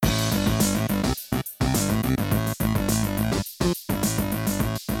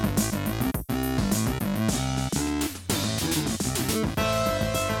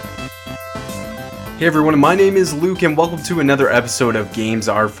Hey everyone, my name is Luke and welcome to another episode of Games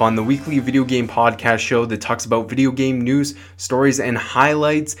Are Fun, the weekly video game podcast show that talks about video game news, stories, and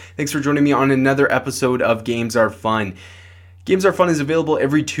highlights. Thanks for joining me on another episode of Games Are Fun. Games Are Fun is available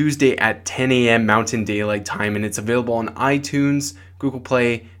every Tuesday at 10 a.m. Mountain Daylight Time, and it's available on iTunes, Google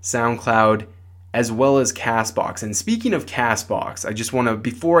Play, SoundCloud, as well as CastBox. And speaking of CastBox, I just want to,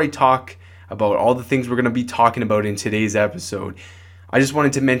 before I talk about all the things we're going to be talking about in today's episode, I just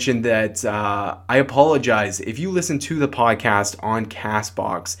wanted to mention that I apologize. If you listen to the podcast on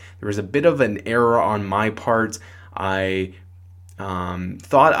CastBox, there was a bit of an error on my part. I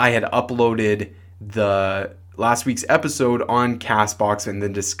thought I had uploaded the last week's episode on CastBox and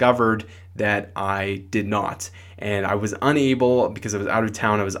then discovered that I did not. And I was unable, because I was out of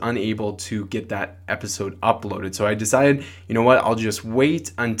town, I was unable to get that episode uploaded. So I decided, you know what, I'll just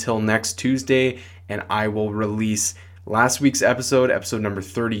wait until next Tuesday and I will release last week's episode number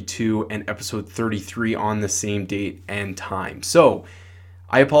 32, and episode 33 on the same date and time. So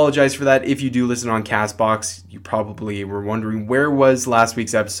I apologize for that. If you do listen on CastBox, you probably were wondering where was last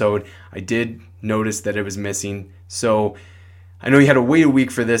week's episode. I did notice that it was missing. So I know you had to wait a week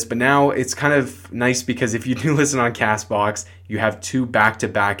for this, but now it's kind of nice because if you do listen on CastBox, you have two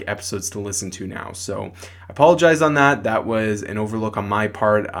back-to-back episodes to listen to now. So I apologize on that. That was an overlook on my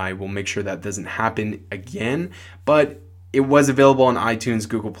part. I will make sure that doesn't happen again. But it was available on iTunes,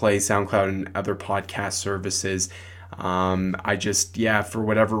 Google Play, SoundCloud, and other podcast services. For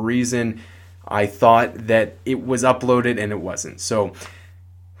whatever reason, I thought that it was uploaded and it wasn't. So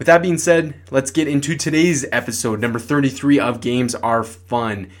with that being said, let's get into today's episode, number 33 of Games Are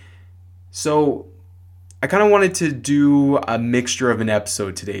Fun. So I kind of wanted to do a mixture of an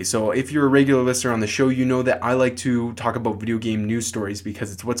episode today. So if you're a regular listener on the show, you know that I like to talk about video game news stories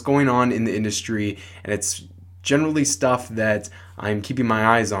because it's what's going on in the industry, and it's generally stuff that I'm keeping my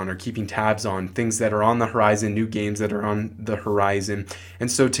eyes on or keeping tabs on, things that are on the horizon, new games that are on the horizon.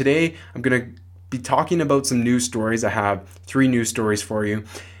 And so today I'm going to be talking about some news stories. I have 3 news stories for you.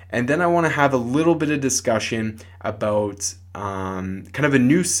 And then I want to have a little bit of discussion about kind of a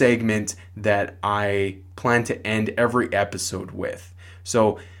new segment that I plan to end every episode with.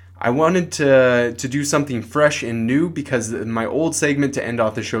 So I wanted to do something fresh and new because my old segment to end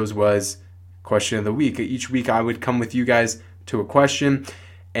off the shows was Question of the Week. Each week I would come with you guys to a question,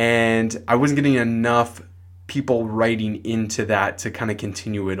 and I wasn't getting enough people writing into that to kind of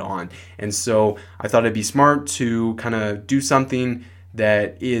continue it on. And so I thought it'd be smart to kind of do something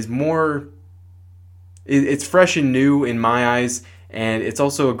that is more, it's fresh and new in my eyes, and it's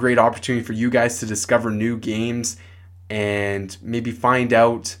also a great opportunity for you guys to discover new games and maybe find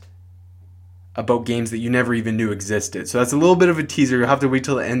out about games that you never even knew existed. So that's a little bit of a teaser. You'll have to wait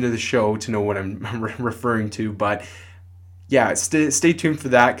till the end of the show to know what I'm referring to, but yeah, stay tuned for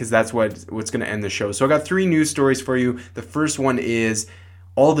that because that's what's going to end the show. So I got 3 news stories for you. The first one is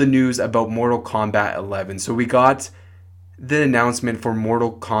all the news about Mortal Kombat 11. So we got the announcement for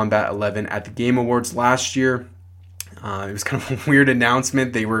Mortal Kombat 11 at the Game Awards last year. It was kind of a weird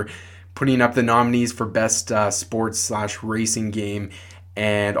announcement. They were putting up the nominees for best sports/racing game,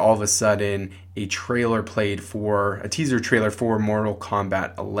 and all of a sudden a teaser trailer for Mortal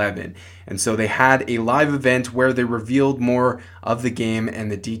Kombat 11. And so they had a live event where they revealed more of the game and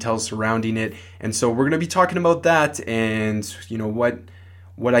the details surrounding it. And so we're going to be talking about that and, you know,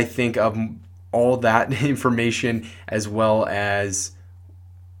 what I think of all that information, as well as,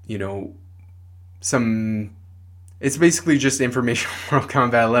 you know, it's basically just information on Mortal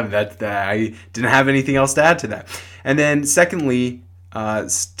Kombat 11 that I didn't have anything else to add to that. And then secondly,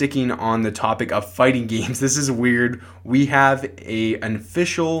 sticking on the topic of fighting games, this is weird. We have an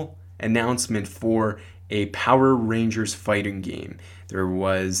official announcement for a Power Rangers fighting game.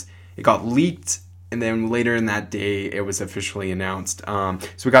 It got leaked, and then later in that day, it was officially announced. So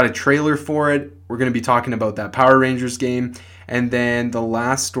we got a trailer for it. We're going to be talking about that Power Rangers game. And then the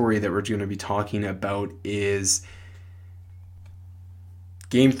last story that we're going to be talking about is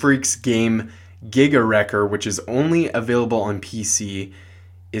Game Freak's game Giga Wrecker, which is only available on PC,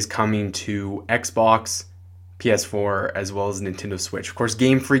 is coming to Xbox, PS4, as well as Nintendo Switch. Of course,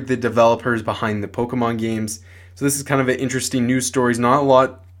 Game Freak, the developers behind the Pokemon games. So this is kind of an interesting news story. It's not a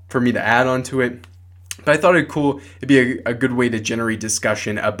lot for me to add onto it, but I thought it'd be a good way to generate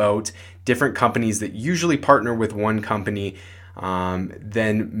discussion about different companies that usually partner with one company,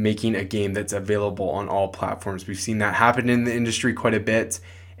 then making a game that's available on all platforms. We've seen that happen in the industry quite a bit,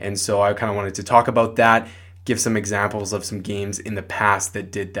 and so I kind of wanted to talk about that, give some examples of some games in the past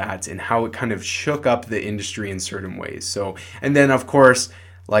that did that and how it kind of shook up the industry in certain ways. So, and then of course,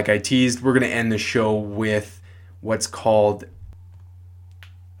 like I teased, we're going to end the show with what's called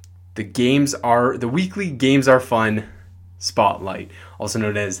the weekly Games Are Fun Spotlight, also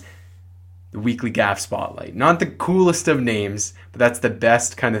known as the Weekly Gaff Spotlight. Not the coolest of names, but that's the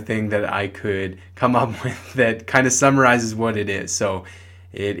best kind of thing that I could come up with that kind of summarizes what it is. So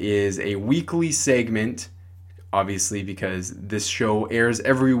it is a weekly segment, obviously, because this show airs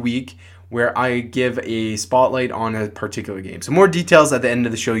every week, where I give a spotlight on a particular game. So more details at the end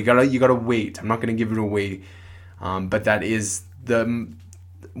of the show. You gotta wait. I'm not gonna give it away, but that is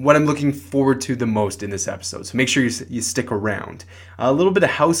what I'm looking forward to the most in this episode. So make sure you stick around. A little bit of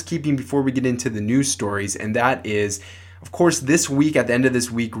housekeeping before we get into the news stories, and that is, of course, this week, at the end of this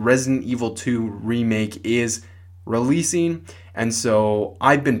week, Resident Evil 2 Remake is releasing, and so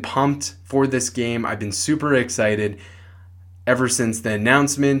I've been pumped for this game. I've been super excited ever since the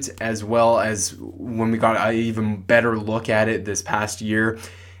announcement, as well as when we got an even better look at it this past year.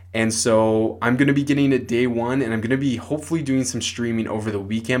 And so I'm going to be getting it day one, and I'm going to be hopefully doing some streaming over the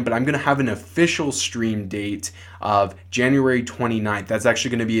weekend, but I'm going to have an official stream date of January 29th. That's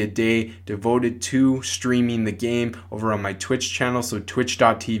actually going to be a day devoted to streaming the game over on my Twitch channel, so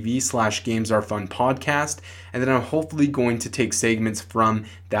twitch.tv/GamesAreFunPodcast. And then I'm hopefully going to take segments from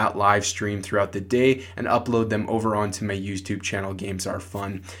that live stream throughout the day and upload them over onto my YouTube channel, Games Are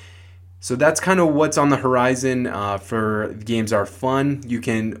Fun. So that's kind of what's on the horizon for Games Are Fun. You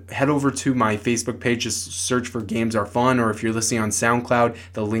can head over to my Facebook page, just search for Games Are Fun, or if you're listening on SoundCloud,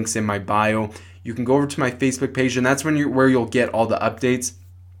 the link's in my bio. You can go over to my Facebook page, and that's where you'll get all the updates.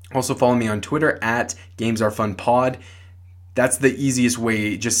 Also follow me on Twitter at Games Are Fun Pod. That's the easiest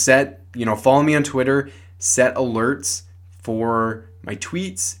way. Just follow me on Twitter, set alerts for my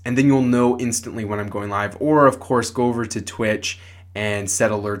tweets, and then you'll know instantly when I'm going live. Or, of course, go over to Twitch and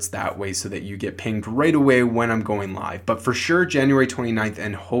set alerts that way so that you get pinged right away when I'm going live. But for sure, January 29th,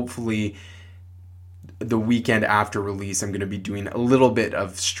 and hopefully the weekend after release, I'm going to be doing a little bit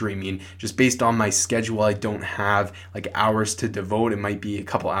of streaming. Just based on my schedule, I don't have hours to devote. It might be a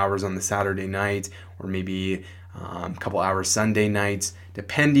couple hours on the Saturday night, or maybe a couple hours Sunday nights,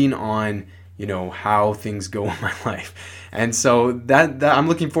 depending on how things go in my life. And so that I'm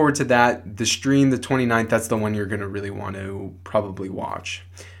looking forward to that. The stream, the 29th, that's the one you're going to really want to probably watch.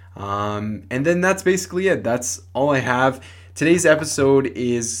 And then that's basically it. That's all I have. Today's episode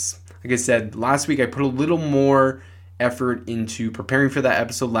is, like I said, last week I put a little more effort into preparing for that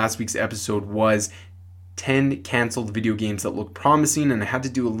episode. Last week's episode was 10 canceled video games that look promising, and I had to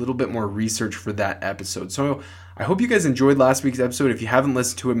do a little bit more research for that episode. So I hope you guys enjoyed last week's episode. If you haven't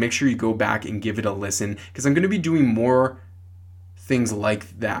listened to it, make sure you go back and give it a listen, because I'm going to be doing more things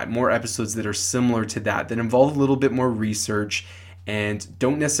like that, more episodes that are similar to that involve a little bit more research and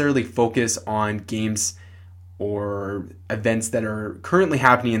don't necessarily focus on games or events that are currently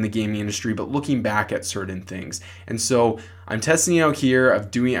happening in the gaming industry, but looking back at certain things. And so I'm testing out here of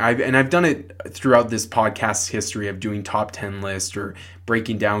doing, I've done it throughout this podcast's history of doing top 10 lists or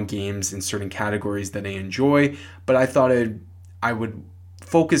breaking down games in certain categories that I enjoy, but I thought I would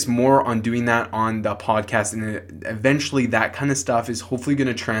focus more on doing that on the podcast, and eventually that kind of stuff is hopefully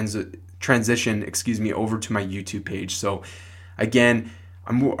going to transition over to my YouTube page. So again,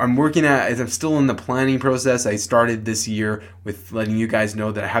 I'm working I'm still in the planning process. I started this year with letting you guys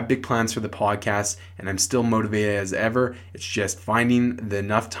know that I have big plans for the podcast, and I'm still motivated as ever. It's just finding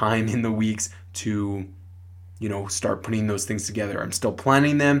enough time in the weeks to, start putting those things together. I'm still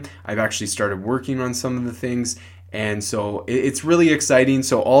planning them. I've actually started working on some of the things, and so it's really exciting.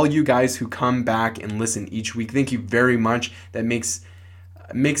 So all you guys who come back and listen each week, thank you very much. That makes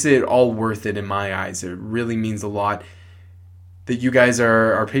it all worth it in my eyes. It really means a lot that you guys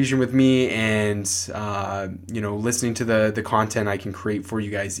are patient with me and listening to the content I can create for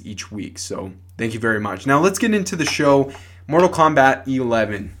you guys each week. So thank you very much. Now let's get into the show. Mortal Kombat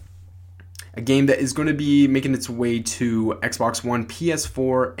 11, a game that is going to be making its way to Xbox One,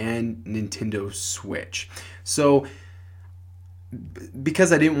 PS4, and Nintendo Switch. So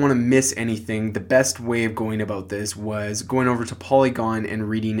because I didn't want to miss anything, the best way of going about this was going over to Polygon and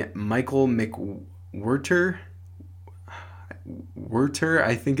reading Michael McWhirter.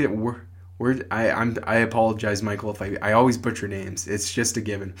 I think I apologize, Michael, if I always butcher names. It's just a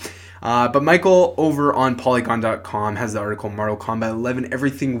given. But Michael over on Polygon.com has the article Mortal Kombat 11,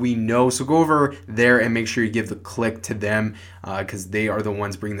 Everything We Know. So go over there and make sure you give the click to them, because they are the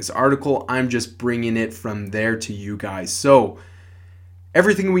ones bringing this article. I'm just bringing it from there to you guys. So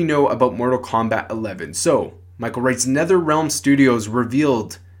everything we know about Mortal Kombat 11. So Michael writes, NetherRealm Studios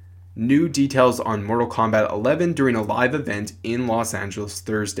revealed new details on Mortal Kombat 11 during a live event in Los Angeles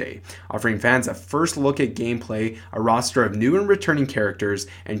Thursday, offering fans a first look at gameplay, a roster of new and returning characters,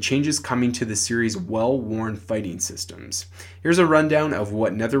 and changes coming to the series' well-worn fighting systems. Here's a rundown of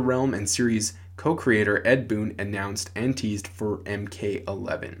what NetherRealm and series co-creator Ed Boon announced and teased for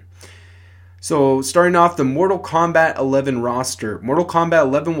MK11. So, starting off the Mortal Kombat 11 roster. Mortal Kombat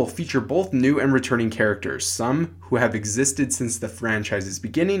 11 will feature both new and returning characters, some who have existed since the franchise's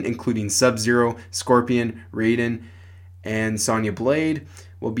beginning, including Sub-Zero, Scorpion, Raiden, and Sonya Blade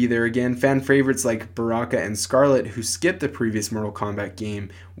will be there again. Fan favorites like Baraka and Scarlet, who skipped the previous Mortal Kombat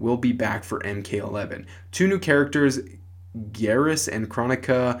game, will be back for MK11. Two new characters, Geras and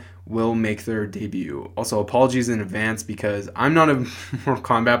Kronika, will make their debut. Also, apologies in advance because I'm not a Mortal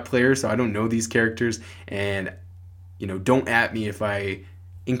Kombat player, so I don't know these characters, and don't at me if I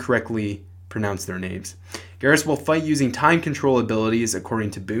incorrectly pronounce their names. Geras will fight using time control abilities,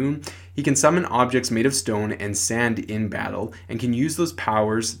 according to Boon. He can summon objects made of stone and sand in battle, and can use those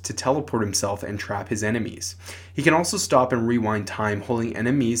powers to teleport himself and trap his enemies. He can also stop and rewind time, holding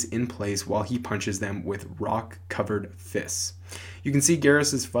enemies in place while he punches them with rock-covered fists. You can see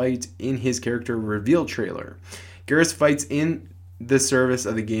Geras' fight in his character reveal trailer. Geras fights in the service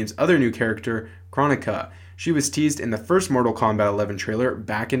of the game's other new character, Kronika. She was teased in the first Mortal Kombat 11 trailer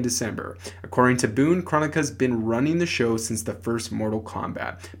back in December. According to Boon, Kronika's been running the show since the first Mortal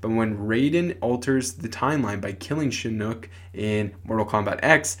Kombat, but when Raiden alters the timeline by killing Shinnok in Mortal Kombat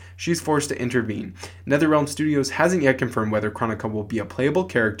X, she's forced to intervene. NetherRealm Studios hasn't yet confirmed whether Kronika will be a playable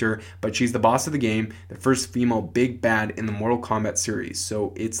character, but she's the boss of the game, the first female big bad in the Mortal Kombat series,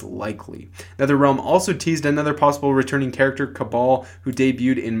 so it's likely. NetherRealm also teased another possible returning character, Kabal, who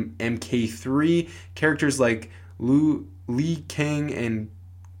debuted in MK3. Characters like Li Kang and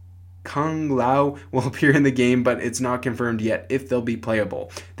Kung Lao will appear in the game, but it's not confirmed yet if they'll be playable.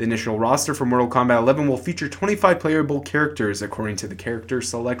 The initial roster for Mortal Kombat 11 will feature 25 playable characters, according to the character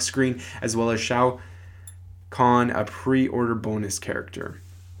select screen, as well as Shao Kahn, a pre-order bonus character.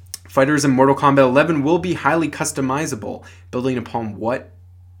 Fighters in Mortal Kombat 11 will be highly customizable, building upon what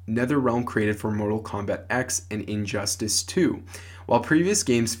NetherRealm created for Mortal Kombat X and Injustice 2. While previous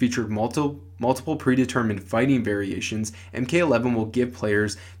games featured multiple predetermined fighting variations, MK11 will give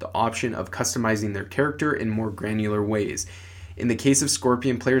players the option of customizing their character in more granular ways. In the case of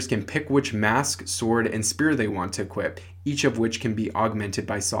Scorpion, players can pick which mask, sword, and spear they want to equip, each of which can be augmented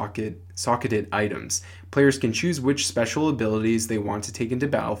by socketed items. Players can choose which special abilities they want to take into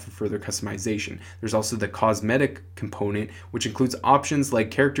battle for further customization. There's also the cosmetic component, which includes options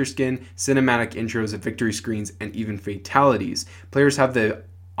like character skin, cinematic intros, victory screens, and even fatalities. Players have the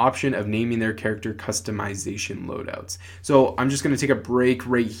option of naming their character customization loadouts. So I'm just going to take a break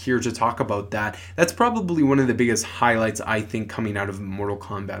right here to talk about that. That's probably one of the biggest highlights, I think, coming out of Mortal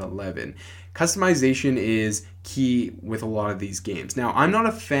Kombat 11. Customization is key with a lot of these games. Now, I'm not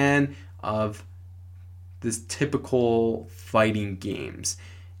a fan of this typical fighting games,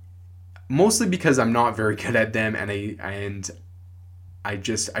 mostly because I'm not very good at them, and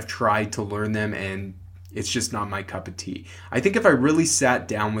I've tried to learn them, and it's just not my cup of tea. I think if I really sat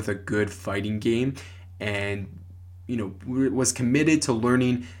down with a good fighting game and was committed to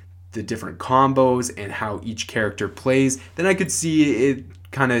learning the different combos and how each character plays, then I could see it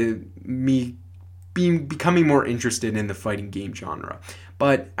kind of me becoming more interested in the fighting game genre.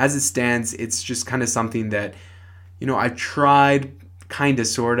 But as it stands, it's just kind of something that I've tried, kind of,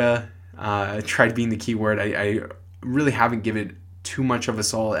 sorta. Tried being the key word. I really haven't given too much of a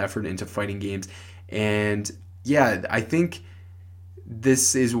solid effort into fighting games. And yeah, I think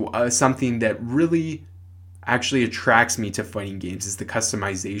this is something that really actually attracts me to fighting games, is the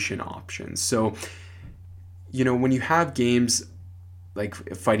customization options. So, when you have games like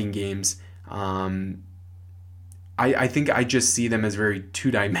fighting games, I think I just see them as very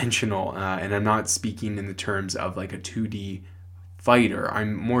two-dimensional, and I'm not speaking in the terms of like a 2D fighter.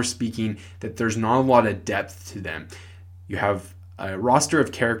 I'm more speaking that there's not a lot of depth to them. You have a roster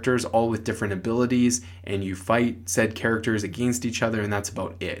of characters, all with different abilities, and you fight said characters against each other, and that's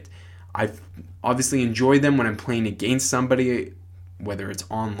about it. I obviously enjoy them when I'm playing against somebody, whether it's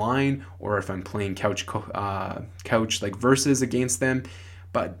online or if I'm playing couch like versus against them.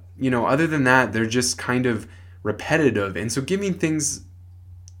 But other than that, they're just kind of repetitive, and so giving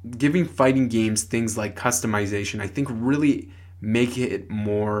fighting games things like customization, I think, really make it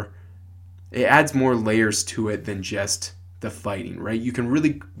more. It adds more layers to it than just the fighting, right? You can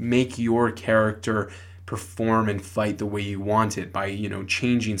really make your character perform and fight the way you want it by,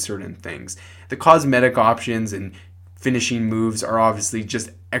 changing certain things. The cosmetic options and finishing moves are obviously just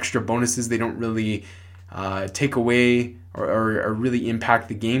extra bonuses. They don't really take away or really impact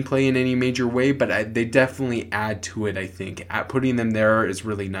the gameplay in any major way, but they definitely add to it, I think. Putting them there is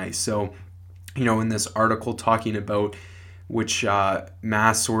really nice. So, in this article talking about which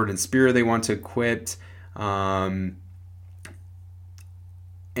mass, sword, and spear they want to equip, and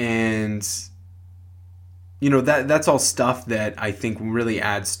that's all stuff that I think really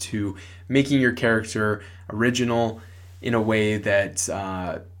adds to making your character original in a way that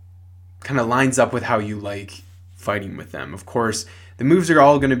kind of lines up with how you like fighting with them. Of course, the moves are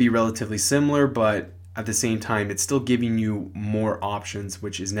all going to be relatively similar, but at the same time, it's still giving you more options,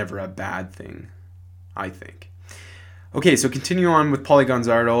 which is never a bad thing, I think. Okay, so continue on with Polygon's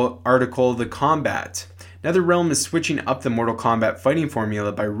article, The Combat. NetherRealm is switching up the Mortal Kombat fighting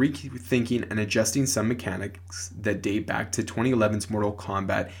formula by rethinking and adjusting some mechanics that date back to 2011's Mortal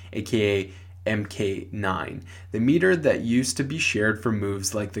Kombat, aka MK9. The meter that used to be shared for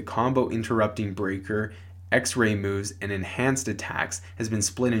moves like the combo interrupting breaker, X-ray moves, and enhanced attacks has been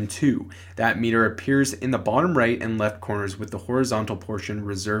split in two. That meter appears in the bottom right and left corners, with the horizontal portion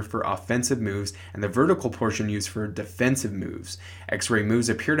reserved for offensive moves and the vertical portion used for defensive moves. X-ray moves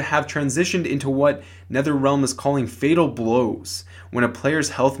appear to have transitioned into what NetherRealm is calling fatal blows. When a player's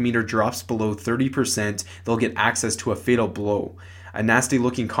health meter drops below 30%, they'll get access to a fatal blow, a nasty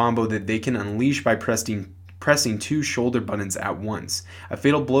looking combo that they can unleash by pressing two shoulder buttons at once. A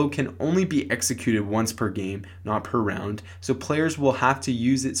fatal blow can only be executed once per game, not per round, so players will have to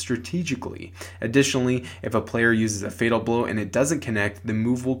use it strategically. Additionally, if a player uses a fatal blow and it doesn't connect, the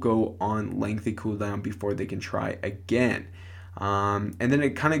move will go on lengthy cooldown before they can try again. And then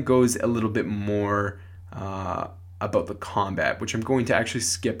it kind of goes a little bit more about the combat, which I'm going to actually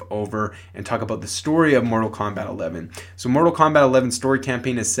skip over and talk about the story of Mortal Kombat 11. So Mortal Kombat 11 story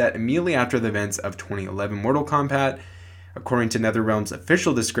campaign is set immediately after the events of 2011 Mortal Kombat. According to NetherRealm's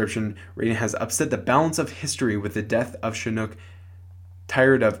official description, Raiden has upset the balance of history with the death of Shinnok.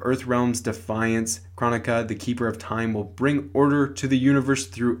 Tired of Earthrealm's defiance, Kronika, the Keeper of Time, will bring order to the universe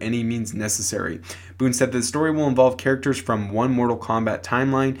through any means necessary. Boon said that the story will involve characters from one Mortal Kombat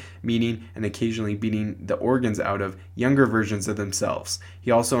timeline meeting and occasionally beating the organs out of younger versions of themselves.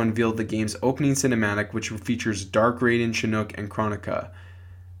 He also unveiled the game's opening cinematic, which features Dark Raiden, Shinnok, and Kronika.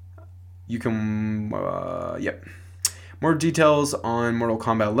 More details on Mortal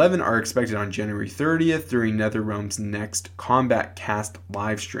Kombat 11 are expected on January 30th during NetherRealm's next Combat Cast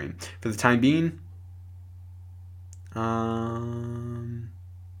livestream. For the time being,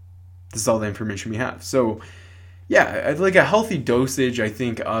 this is all the information we have. So, yeah, like a healthy dosage, I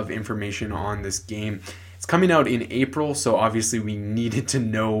think, of information on this game. It's coming out in April, so obviously we needed to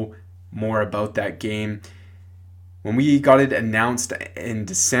know more about that game. When we got it announced in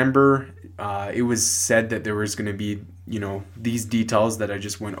December, it was said that there was going to be, these details that I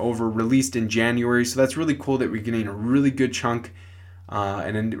just went over released in January. So that's really cool that we're getting a really good chunk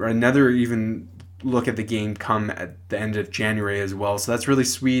and another even look at the game come at the end of January as well. So that's really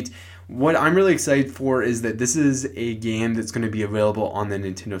sweet. What I'm really excited for is that this is a game that's going to be available on the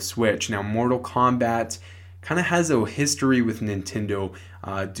Nintendo Switch. Now, Mortal Kombat kind of has a history with Nintendo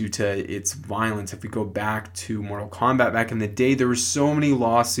due to its violence. If we go back to Mortal Kombat back in the day, there were so many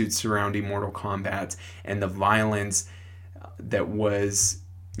lawsuits surrounding Mortal Kombat and the violence that was,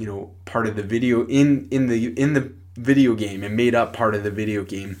 part of the video in the video game and made up part of the video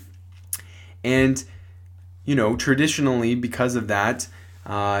game. And, traditionally because of that,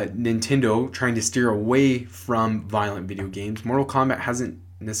 Nintendo trying to steer away from violent video games, Mortal Kombat hasn't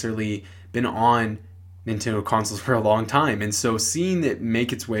necessarily been on Nintendo consoles for a long time, and so seeing it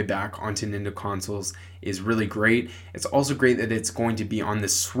make its way back onto Nintendo consoles is really great. It's also great that it's going to be on the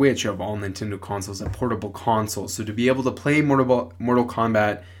Switch of all Nintendo consoles, a portable console. So to be able to play Mortal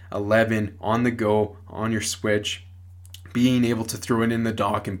Kombat 11 on the go on your Switch, being able to throw it in the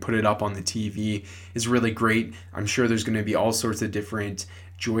dock and put it up on the TV is really great. I'm sure there's going to be all sorts of different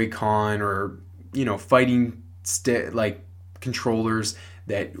Joy-Con or fighting controllers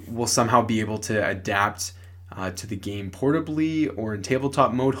that will somehow be able to adapt to the game portably or in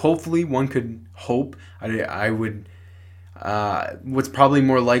tabletop mode. Hopefully, one could hope. I would. What's probably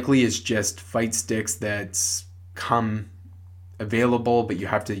more likely is just fight sticks that come available, but you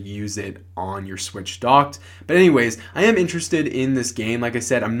have to use it on your Switch docked. But anyways, I am interested in this game. Like I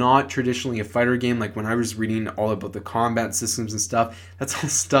said, I'm not traditionally a fighter game. Like when I was reading all about the combat systems and stuff,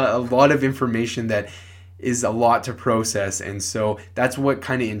 that's a lot of information that is a lot to process, and so that's what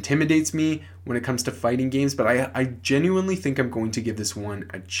kind of intimidates me when it comes to fighting games. But I genuinely think I'm going to give this one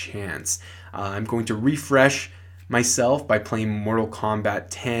a chance. I'm going to refresh myself by playing Mortal Kombat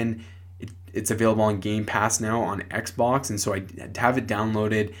 10. It's available on Game Pass now on Xbox, and so I have it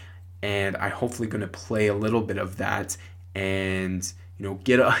downloaded. and I hopefully going to play a little bit of that and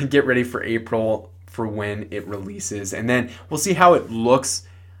get ready for April for when it releases, and then we'll see how it looks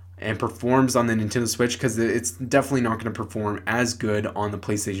and performs on the Nintendo Switch, because it's definitely not going to perform as good on the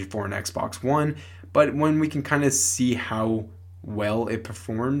PlayStation 4 and Xbox One. But when we can kind of see how well it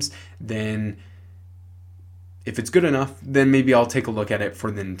performs, then if it's good enough, then maybe I'll take a look at it for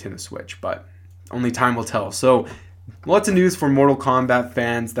the Nintendo Switch. But only time will tell. So lots of news for Mortal Kombat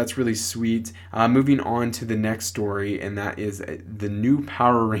fans. That's really sweet. Moving on to the next story, and that is the new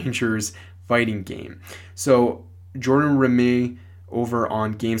Power Rangers fighting game. So Jordan Ramey over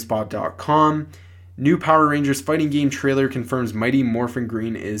on GameSpot.com. New Power Rangers fighting game trailer confirms Mighty Morphin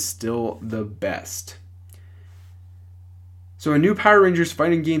Green is still the best. So a new Power Rangers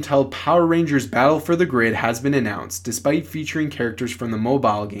fighting game titled Power Rangers Battle for the Grid has been announced. Despite featuring characters from the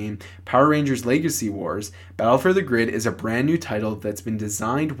mobile game Power Rangers Legacy Wars, Battle for the Grid is a brand new title that's been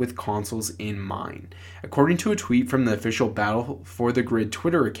designed with consoles in mind. According to a tweet from the official Battle for the Grid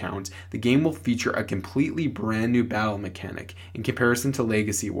Twitter account, the game will feature a completely brand new battle mechanic in comparison to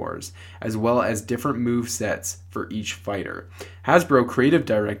Legacy Wars, as well as different move sets for each fighter. Hasbro creative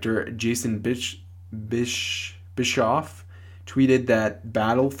director Jason Bischoff tweeted that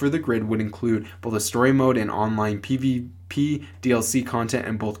Battle for the Grid would include both a story mode and online PvP DLC content,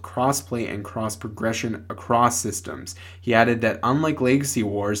 and both cross-play and cross-progression across systems. He added that unlike Legacy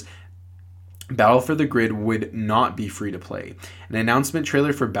Wars, Battle for the Grid would not be free to play. An announcement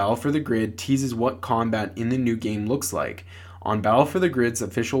trailer for Battle for the Grid teases what combat in the new game looks like. On Battle for the Grid's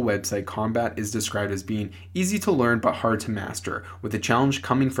official website, combat is described as being easy to learn but hard to master, with the challenge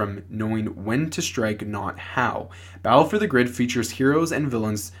coming from knowing when to strike, not how. Battle for the Grid features heroes and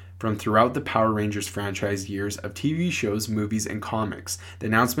villains from throughout the Power Rangers franchise years of TV shows, movies, and comics. The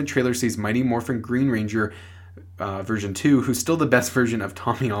announcement trailer sees Mighty Morphin Green Ranger version 2, who's still the best version of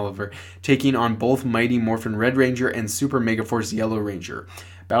Tommy Oliver, taking on both Mighty Morphin Red Ranger and Super Megaforce Yellow Ranger.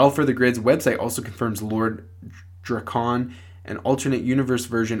 Battle for the Grid's website also confirms Lord Drakon, an alternate universe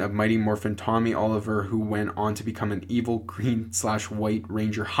version of Mighty Morphin Tommy Oliver, who went on to become an evil green/white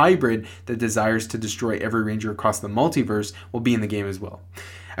ranger hybrid that desires to destroy every ranger across the multiverse, will be in the game as well.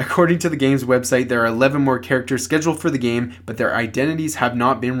 According to the game's website, there are 11 more characters scheduled for the game, but their identities have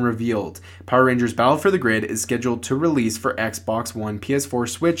not been revealed. Power Rangers Battle for the Grid is scheduled to release for Xbox One, PS4,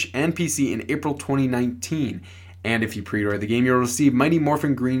 Switch, and PC in April 2019. And if you pre-order the game, you'll receive Mighty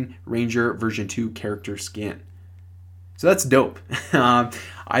Morphin Green Ranger version 2 character skin. So that's dope.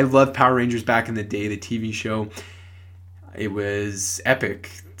 I loved Power Rangers back in the day, the TV show. It was epic,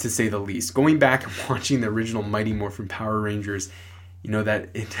 to say the least. Going back and watching the original Mighty Morphin Power Rangers, that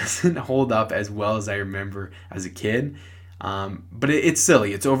it doesn't hold up as well as I remember as a kid. But it's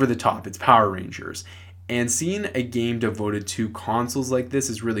silly. It's over the top. It's Power Rangers. And seeing a game devoted to consoles like this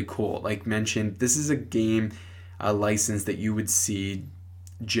is really cool. Like mentioned, this is a game, a license that you would see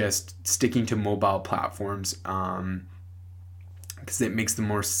just sticking to mobile platforms, because it makes the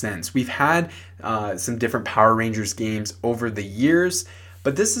more sense. We've had some different Power Rangers games over the years,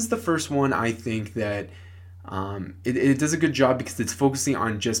 but this is the first one I think that it does a good job, because it's focusing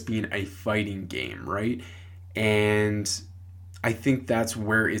on just being a fighting game, right? And I think that's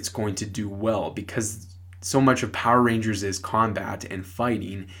where it's going to do well, because so much of Power Rangers is combat and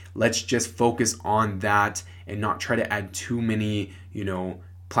fighting. Let's just focus on that and not try to add too many,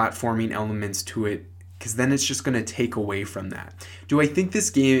 platforming elements to it, because then it's just going to take away from that. Do I think this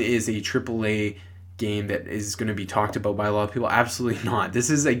game is a AAA game that is going to be talked about by a lot of people? Absolutely not.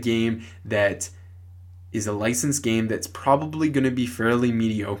 This is a game that is a licensed game that's probably going to be fairly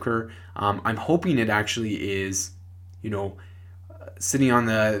mediocre. I'm hoping it actually is, sitting on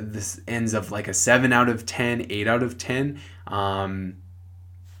the ends of like a 7 out of 10, 8 out of 10. But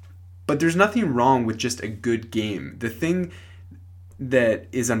there's nothing wrong with just a good game. The thing that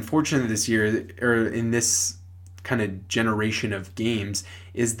is unfortunate this year, or in this kind of generation of games,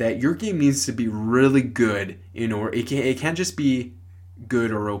 is that your game needs to be really good it can't just be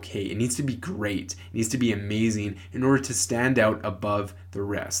good or okay. It needs to be great. It needs to be amazing in order to stand out above the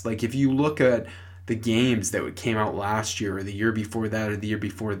rest. Like if you look at the games that came out last year or the year before that or the year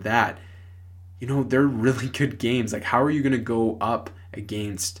before that, they're really good games. Like how are you going to go up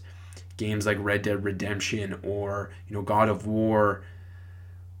against games like Red Dead Redemption or God of War,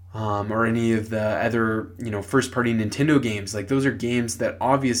 or any of the other first-party Nintendo games? Like those are games that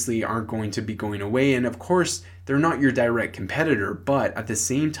obviously aren't going to be going away, and of course they're not your direct competitor. But at the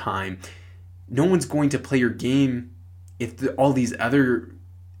same time, no one's going to play your game if the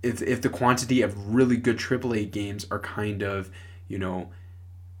quantity of really good AAA games are kind of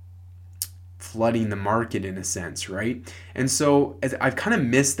flooding the market in a sense, right? And so I've kind of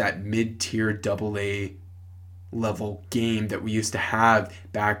missed that mid-tier AA level game that we used to have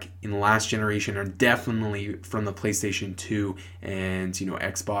back in the last generation, or definitely from the PlayStation 2 and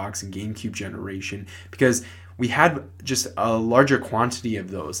Xbox and GameCube generation, because we had just a larger quantity of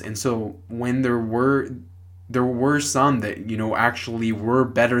those. And so when there were some that actually were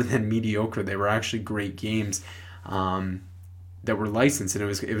better than mediocre, they were actually great games that were licensed, and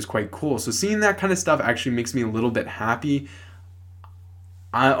it was quite cool. So seeing that kind of stuff actually makes me a little bit happy.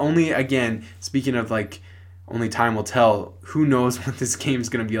 Again, speaking of only time will tell, who knows what this game is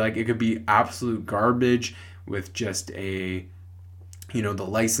going to be like. It could be absolute garbage with just the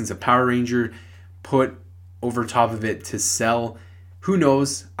license of Power Ranger put over top of it to sell. Who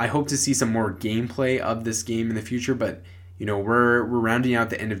knows? I hope to see some more gameplay of this game in the future, but we're rounding out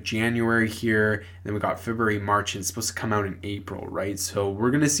the end of January here, and then we got February, March, and it's supposed to come out in April, right? So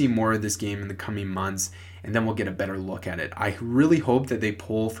we're going to see more of this game in the coming months, and then we'll get a better look at it. I really hope that they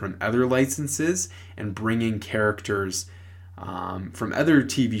pull from other licenses and bring in characters from other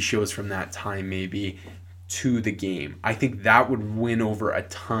TV shows from that time maybe to the game. I think that would win over a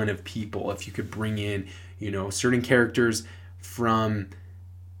ton of people if you could bring in, certain characters from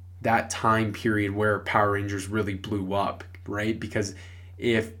that time period where Power Rangers really blew up, right? Because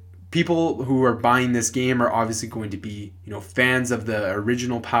if people who are buying this game are obviously going to be, fans of the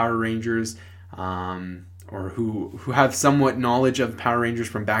original Power Rangers, or who have somewhat knowledge of Power Rangers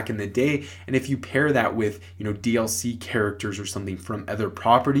from back in the day, and if you pair that with, DLC characters or something from other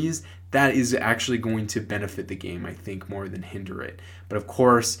properties, that is actually going to benefit the game, I think, more than hinder it. But of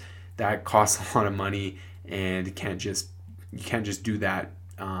course, that costs a lot of money, and you can't just do that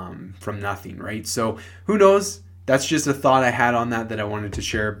from nothing, right? So who knows? That's just a thought I had on that I wanted to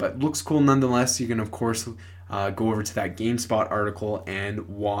share, but looks cool nonetheless. You can, of course, go over to that GameSpot article and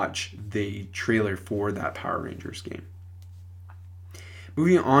watch the trailer for that Power Rangers game.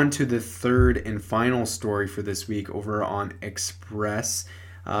 Moving on to the third and final story for this week over on Express.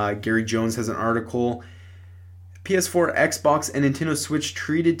 Gary Jones has an article. PS4, Xbox, and Nintendo Switch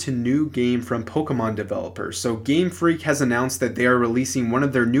treated to new game from Pokemon developers. So Game Freak has announced that they are releasing one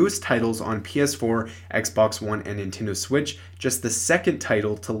of their newest titles on PS4, Xbox One, and Nintendo Switch, just the second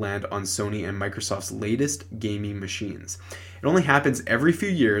title to land on Sony and Microsoft's latest gaming machines. It only happens every few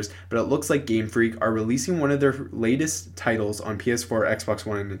years, but it looks like Game Freak are releasing one of their latest titles on PS4, Xbox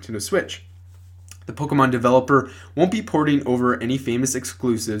One, and Nintendo Switch. The Pokemon developer won't be porting over any famous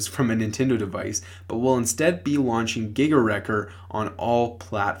exclusives from a Nintendo device, but will instead be launching Giga Wrecker on all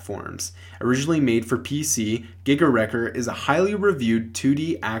platforms. Originally made for PC, Giga Wrecker is a highly reviewed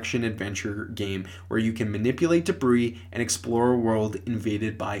 2D action-adventure game where you can manipulate debris and explore a world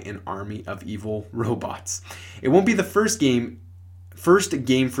invaded by an army of evil robots. It won't be the first Game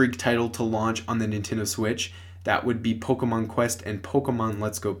Freak title to launch on the Nintendo Switch. That would be Pokemon Quest and Pokemon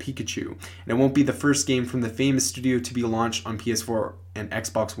Let's Go Pikachu. And it won't be the first game from the famous studio to be launched on PS4 and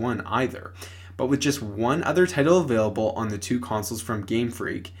Xbox One either. But with just one other title available on the two consoles from Game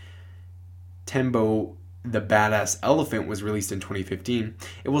Freak, Tembo the Badass Elephant was released in 2015,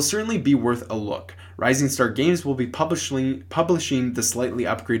 it will certainly be worth a look. Rising Star Games will be publishing the slightly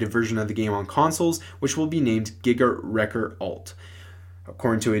upgraded version of the game on consoles, which will be named Giga Wrecker Alt.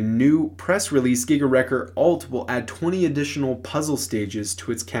 According to a new press release, Giga Wrecker Alt will add 20 additional puzzle stages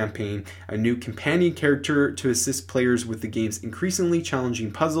to its campaign, a new companion character to assist players with the game's increasingly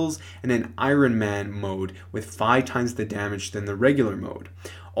challenging puzzles, and an Iron Man mode with 5 times the damage than the regular mode.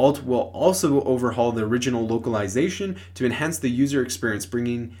 Alt will also overhaul the original localization to enhance the user experience,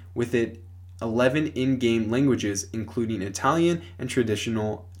 bringing with it 11 in-game languages, including Italian and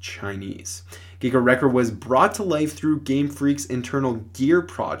traditional Chinese. Giga Wrecker was brought to life through Game Freak's internal Gear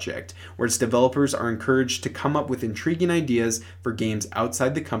project, where its developers are encouraged to come up with intriguing ideas for games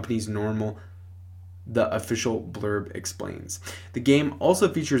outside the company's normal, the official blurb explains. The game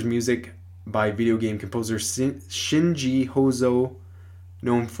also features music by video game composer Shinji Hozo,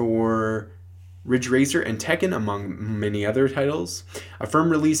 known for Ridge Racer and Tekken, among many other titles. A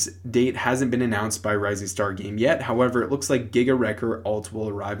firm release date hasn't been announced by Rising Star Game yet. However, it looks like Giga Wrecker Alt will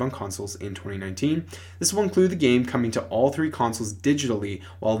arrive on consoles in 2019. This will include the game coming to all 3 consoles digitally,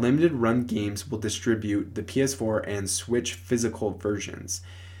 while limited run games will distribute the PS4 and Switch physical versions.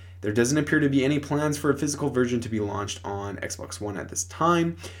 There doesn't appear to be any plans for a physical version to be launched on Xbox One at this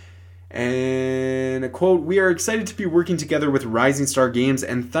time. And a quote, "We are excited to be working together with Rising Star Games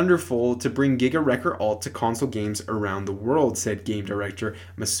and Thunderful to bring Giga Wrecker Alt to console games around the world," said game director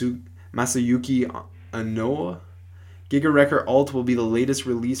Masayuki Anoa. Giga Wrecker Alt will be the latest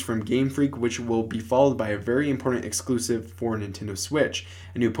release from Game Freak, which will be followed by a very important exclusive for Nintendo Switch.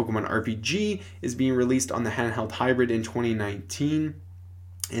 A new Pokemon RPG is being released on the handheld hybrid in 2019,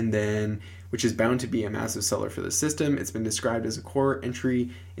 and then which is bound to be a massive seller for the system. It's been described as a core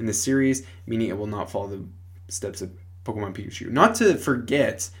entry in the series, meaning it will not follow the steps of Pokemon Pikachu. Not to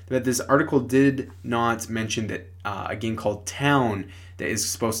forget that this article did not mention that a game called Town that is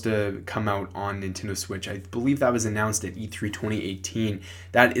supposed to come out on Nintendo Switch. I believe that was announced at E3 2018.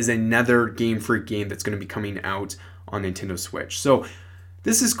 That is another Game Freak game that's going to be coming out on Nintendo Switch. So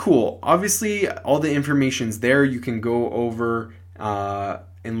this is cool. Obviously, all the information's there. You can go over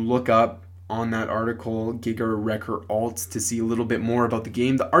and look up on that article, Giga Wrecker Alt, to see a little bit more about the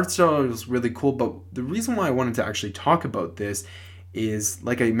game. The art style is really cool, but the reason why I wanted to actually talk about this is,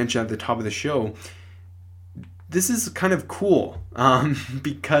 like I mentioned at the top of the show, this is kind of cool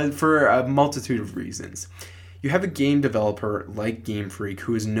because for a multitude of reasons. You have a game developer like Game Freak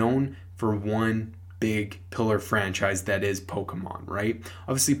who is known for one big pillar franchise that is Pokemon, right?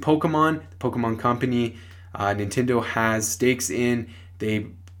 Obviously, Pokemon, the Pokemon Company, Nintendo has stakes in. They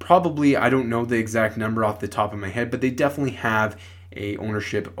probably, I don't know the exact number off the top of my head, but they definitely have a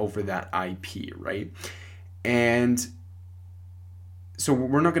ownership over that IP, right? And so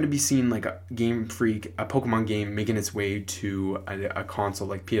we're not going to be seeing like a Game Freak, a Pokemon game making its way to a console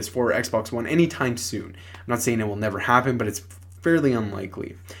like PS4 or Xbox One anytime soon. I'm not saying it will never happen, but it's fairly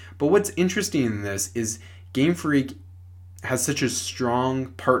unlikely. But what's interesting in this is Game Freak has such a strong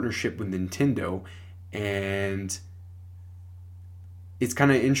partnership with Nintendo, and it's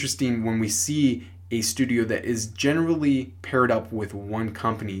kind of interesting when we see a studio that is generally paired up with one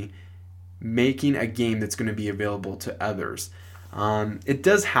company making a game that's going to be available to others. It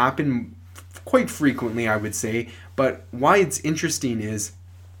does happen quite frequently, I would say, but why it's interesting is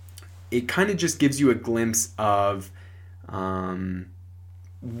it kind of just gives you a glimpse of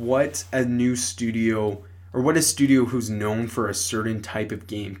what a new studio, or what a studio who's known for a certain type of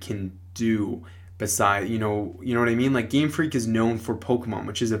game can do. Beside, you know what I mean? Like Game Freak is known for Pokemon,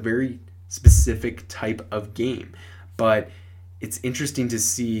 which is a very specific type of game, but it's interesting to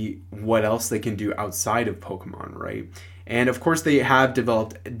see what else they can do outside of Pokemon, right? And of course, they have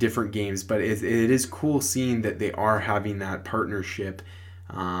developed different games, but it is cool seeing that they are having that partnership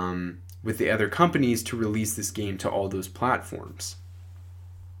with the other companies to release this game to all those platforms.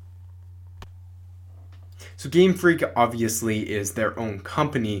 So Game Freak obviously is their own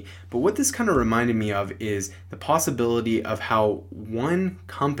company, but what this kind of reminded me of is the possibility of how one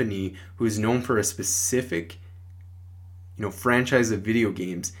company who is known for a specific, franchise of video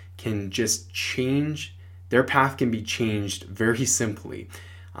games can just change, their path can be changed very simply.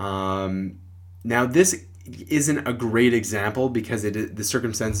 Now this isn't a great example because the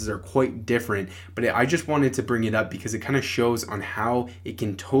circumstances are quite different, but I just wanted to bring it up because it kind of shows on how it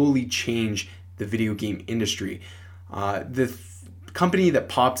can totally change the video game industry. The company that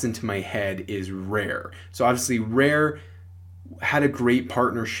pops into my head is Rare. So obviously Rare had a great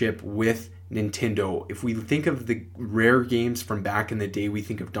partnership with Nintendo. If we think of the Rare games from back in the day, we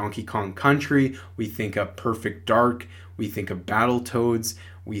think of Donkey Kong Country, we think of Perfect Dark, we think of Battletoads,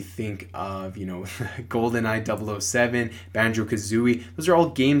 we think of, GoldenEye 007, Banjo-Kazooie. Those are all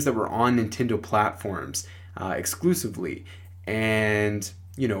games that were on Nintendo platforms exclusively. And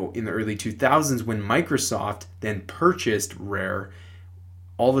in the early 2000s, when Microsoft then purchased Rare,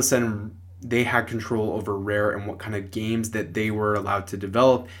 all of a sudden they had control over Rare and what kind of games that they were allowed to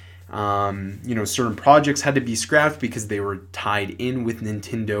develop. Certain projects had to be scrapped because they were tied in with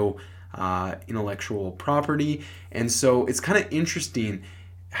Nintendo intellectual property. And so it's kind of interesting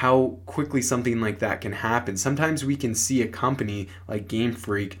how quickly something like that can happen. Sometimes we can see a company like Game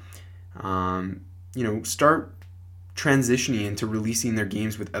Freak, start transitioning into releasing their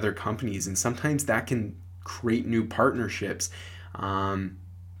games with other companies, and sometimes that can create new partnerships.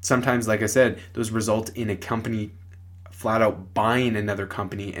 Sometimes, like I said, those result in a company flat out buying another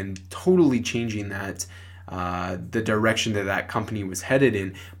company and totally changing that the direction that company was headed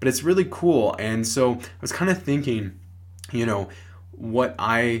in. But it's really cool. And so I was kind of thinking, what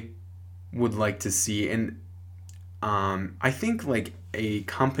I would like to see, and I think like a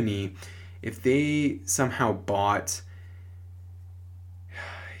company, if they somehow bought,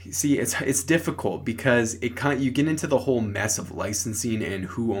 see, it's difficult because you get into the whole mess of licensing and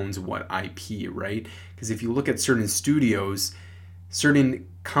who owns what IP, right? Because if you look at certain studios, certain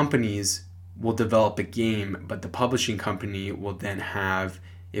companies will develop a game, but the publishing company will then have,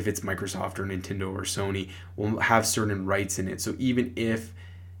 if it's Microsoft or Nintendo or Sony, will have certain rights in it. So even if,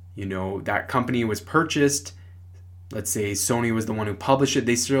 that company was purchased, let's say Sony was the one who published it,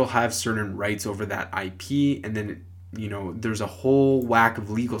 they still have certain rights over that IP, and then there's a whole whack of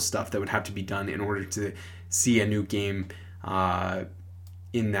legal stuff that would have to be done in order to see a new game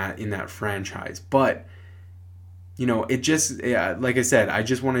in that franchise. But it just, like I said, I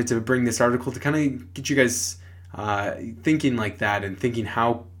just wanted to bring this article to kind of get you guys thinking like that, and thinking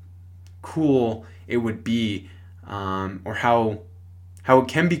how cool it would be, or how it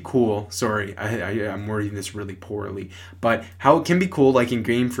can be cool. Sorry, I'm wording this really poorly, but how it can be cool, like in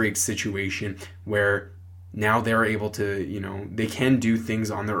Game Freak's situation, where now they're able to, they can do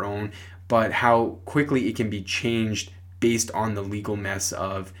things on their own, but how quickly it can be changed based on the legal mess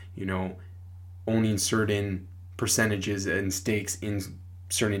of, owning certain percentages and stakes in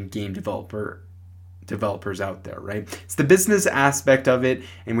certain game developers out there, right? It's the business aspect of it,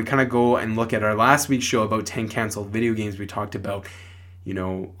 and we kind of go and look at our last week's show about 10 canceled video games. We talked about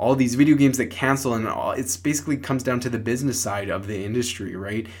all these video games that cancel, and it's basically comes down to the business side of the industry,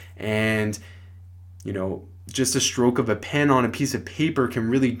 right? And just a stroke of a pen on a piece of paper can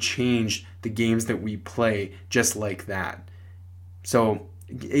really change the games that we play, just like that. So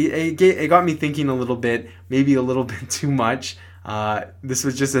it got me thinking a little bit, maybe a little bit too much. This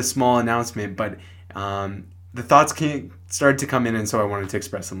was just a small announcement, but the thoughts started to come in, and so I wanted to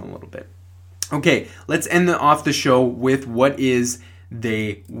express them a little bit. Okay, let's end off the show with what is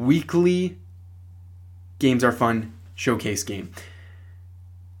the weekly Games Are Fun showcase game.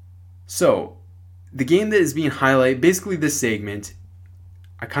 So, the game that is being highlighted, basically this segment,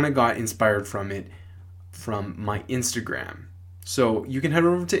 I kind of got inspired from it from my Instagram. So you can head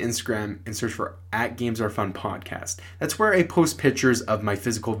over to Instagram and search for @GamesAreFunPodcast. That's where I post pictures of my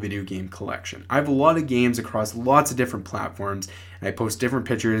physical video game collection. I have a lot of games across lots of different platforms, and I post different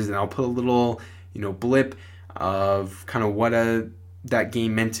pictures, and I'll put a little, blip of kind of what that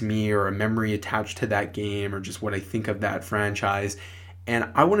game meant to me, or a memory attached to that game, or just what I think of that franchise. And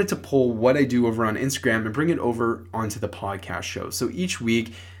I wanted to pull what I do over on Instagram and bring it over onto the podcast show. So each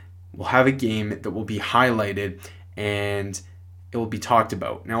week we'll have a game that will be highlighted and it will be talked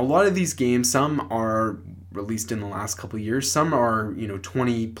about. Now, a lot of these games, some are released in the last couple of years, some are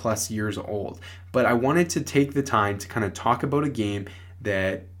 20 plus years old. But I wanted to take the time to kind of talk about a game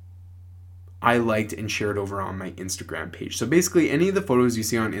that I liked and shared over on my Instagram page. So basically, any of the photos you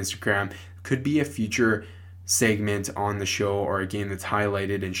see on Instagram could be a future segment on the show, or a game that's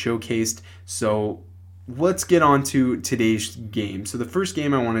highlighted and showcased. So let's get on to today's game. So the first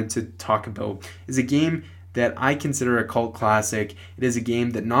game I wanted to talk about is a game that I consider a cult classic. It is a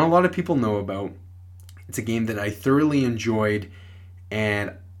game that not a lot of people know about. It's a game that I thoroughly enjoyed,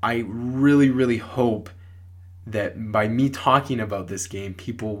 and I really, really hope that by me talking about this game,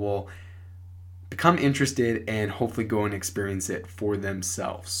 people will become interested and hopefully go and experience it for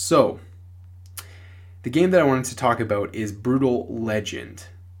themselves. So, the game that I wanted to talk about is Brutal Legend.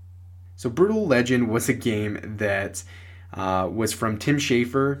 So Brutal Legend was a game that was from Tim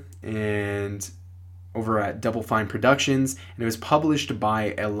Schafer and over at Double Fine Productions, and it was published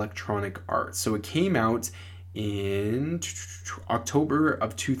by Electronic Arts. So it came out in October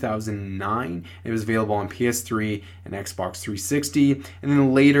of 2009. It was available on PS3 and Xbox 360, and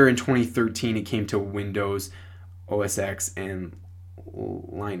then later in 2013 it came to Windows, OS X, and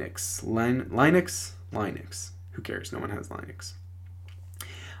Linux. Linux. Who cares? No one has Linux.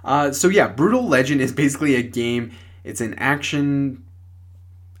 So yeah, Brutal Legend is basically a game. It's an action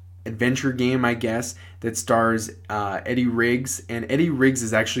adventure game, I guess, that stars Eddie Riggs, and Eddie Riggs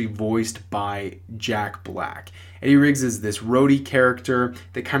is actually voiced by Jack Black. Eddie Riggs is this roadie character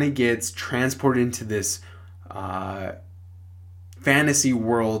that kind of gets transported into this fantasy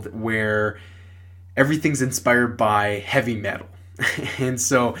world where everything's inspired by heavy metal. And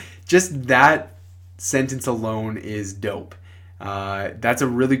so just that sentence alone is dope. That's a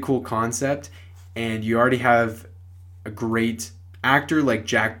really cool concept, and you already have a great actor like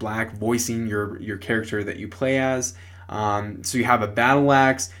Jack Black voicing your character that you play as. So you have a battle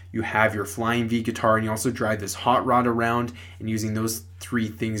axe, you have your flying V guitar, and you also drive this hot rod around, and using those three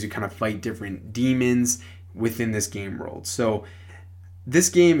things you kind of fight different demons within this game world. So this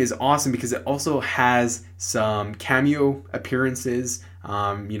game is awesome because it also has some cameo appearances.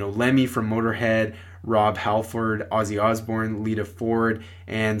 Lemmy from Motorhead, Rob Halford, Ozzy Osbourne, Lita Ford,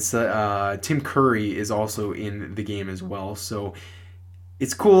 and Tim Curry is also in the game as well. So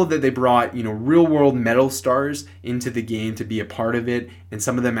it's cool that they brought, real world metal stars into the game to be a part of it. And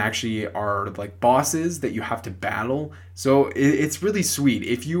some of them actually are like bosses that you have to battle. So it's really sweet.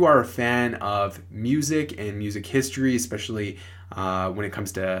 If you are a fan of music and music history, especially when it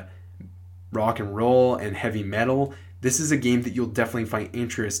comes to rock and roll and heavy metal, this is a game that you'll definitely find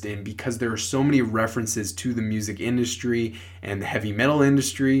interest in because there are so many references to the music industry and the heavy metal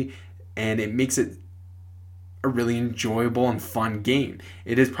industry, and it makes it a really enjoyable and fun game.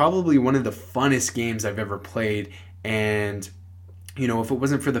 It is probably one of the funnest games I've ever played, and if it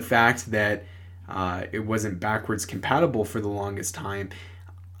wasn't for the fact that it wasn't backwards compatible for the longest time,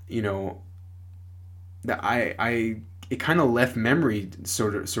 that it kind of left memory, so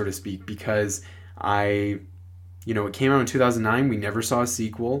to speak, because it came out in 2009. We never saw a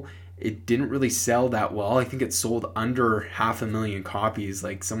sequel. It didn't really sell that well. I think it sold under 500,000 copies,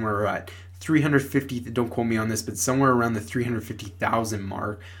 like somewhere at 350, don't quote me on this, but somewhere around the 350,000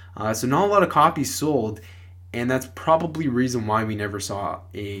 mark. So not a lot of copies sold, and that's probably the reason why we never saw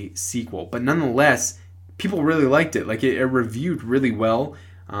a sequel. But nonetheless, people really liked it. Like it reviewed really well.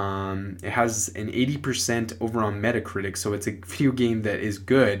 It has an 80% over on Metacritic, so it's a video game that is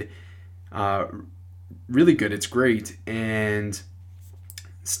good, really good. It's great, and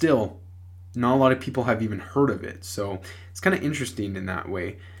still, not a lot of people have even heard of it. So it's kind of interesting in that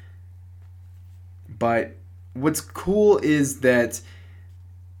way. But what's cool is that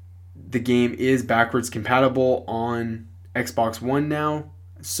the game is backwards compatible on Xbox One now.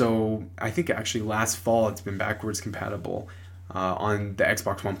 So I think actually last fall it's been backwards compatible on the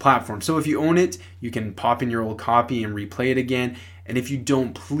Xbox One platform. So if you own it, you can pop in your old copy and replay it again. And if you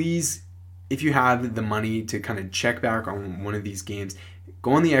don't, please, if you have the money to kind of check back on one of these games,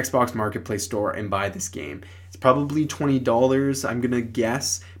 go on the Xbox Marketplace store and buy this game. It's probably $20, I'm going to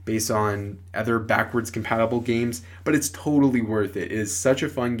guess, based on other backwards compatible games, but it's totally worth it. It is such a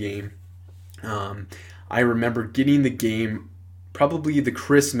fun game. I remember getting the game probably the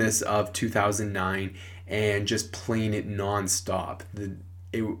Christmas of 2009 and just playing it nonstop.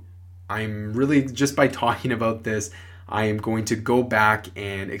 I'm really, just by talking about this, I am going to go back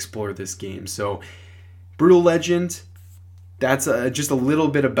and explore this game. So Brutal Legend, that's just a little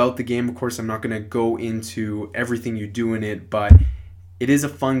bit about the game. Of course, I'm not going to go into everything you do in it, but it is a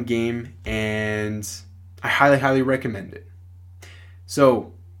fun game, and I highly, highly recommend it.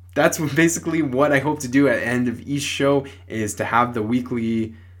 So that's basically what I hope to do at the end of each show, is to have the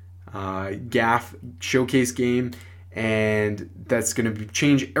weekly GAF showcase game, and that's going to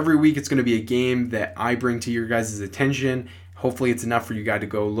change every week. It's going to be a game that I bring to your guys' attention. Hopefully it's enough for you guys to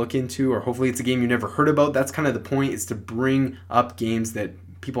go look into, or hopefully it's a game you never heard about. That's kind of the point, is to bring up games that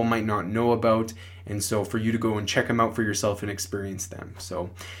people might not know about, and so for you to go and check them out for yourself and experience them.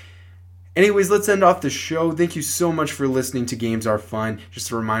 So anyways, let's end off the show. Thank you so much for listening to Games Are Fun. Just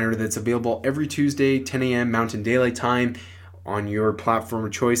a reminder that it's available every Tuesday, 10 a.m. Mountain Daylight Time, on your platform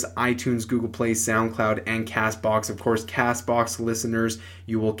of choice: iTunes, Google Play, SoundCloud, and CastBox. Of course, CastBox listeners,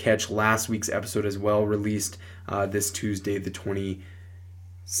 you will catch last week's episode as well, released this Tuesday, the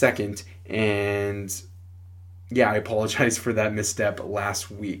 22nd. And yeah, I apologize for that misstep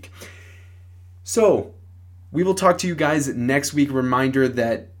last week. So we will talk to you guys next week. Reminder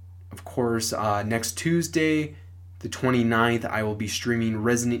that, of course, next Tuesday, the 29th, I will be streaming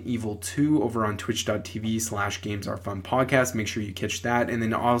Resident Evil 2 over on twitch.tv/GamesAreFunPodcast. Make sure you catch that. And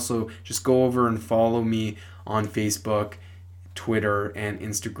then also just go over and follow me on Facebook, Twitter, and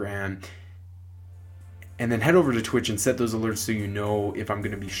Instagram. And then head over to Twitch and set those alerts so you know if I'm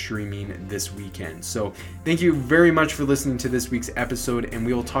going to be streaming this weekend. So thank you very much for listening to this week's episode, and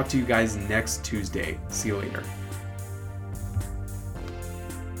we will talk to you guys next Tuesday. See you later.